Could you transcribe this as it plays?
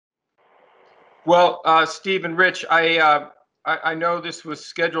Well, Steve and Rich, I know this was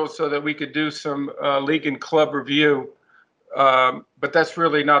scheduled so that we could do some league and club review, but that's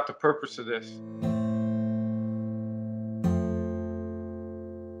really not the purpose of this.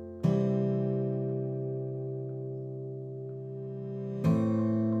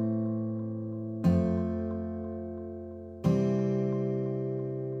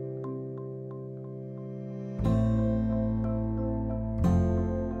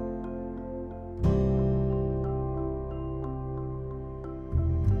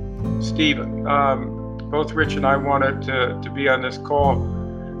 Steve, both Rich and I wanted to be on this call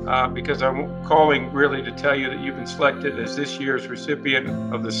because I'm calling really to tell you that you've been selected as this year's recipient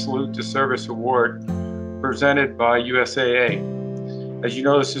of the Salute to Service Award presented by USAA. As you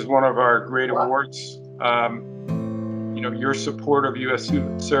know, this is one of our great awards. Your support of U.S.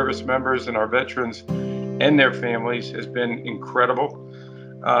 service members and our veterans and their families has been incredible.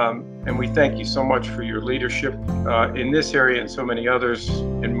 And we thank you so much for your leadership in this area and so many others,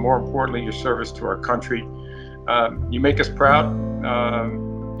 and more importantly, your service to our country. You make us proud.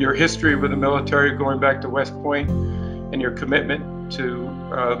 Your history with the military going back to West Point and your commitment to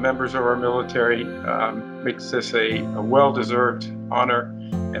members of our military makes this a well-deserved honor,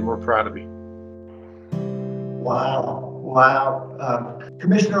 and we're proud of you. Wow.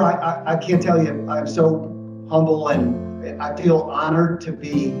 Commissioner, I can't tell you, I'm so humble and I feel honored to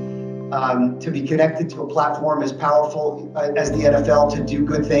be connected to a platform as powerful as the NFL to do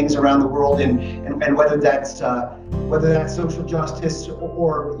good things around the world, and whether that's social justice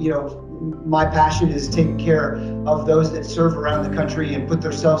or my passion is taking care of those that serve around the country and put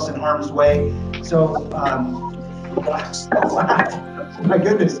themselves in harm's way. So, my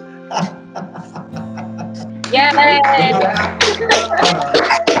goodness. Yay!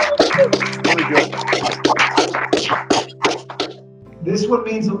 This one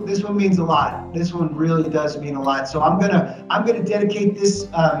means a lot. This one really does mean a lot. So I'm gonna dedicate this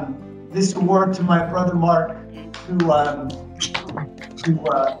this award to my brother Mark, who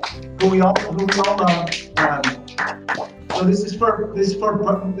we all love. So this is for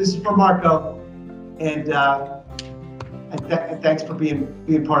Marco, and thanks for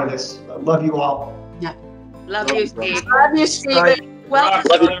being part of this. Love you all. Yeah. Love you, Steve. Love you, Steve. Well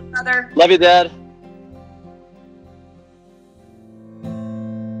deserved, brother. Love you, Dad.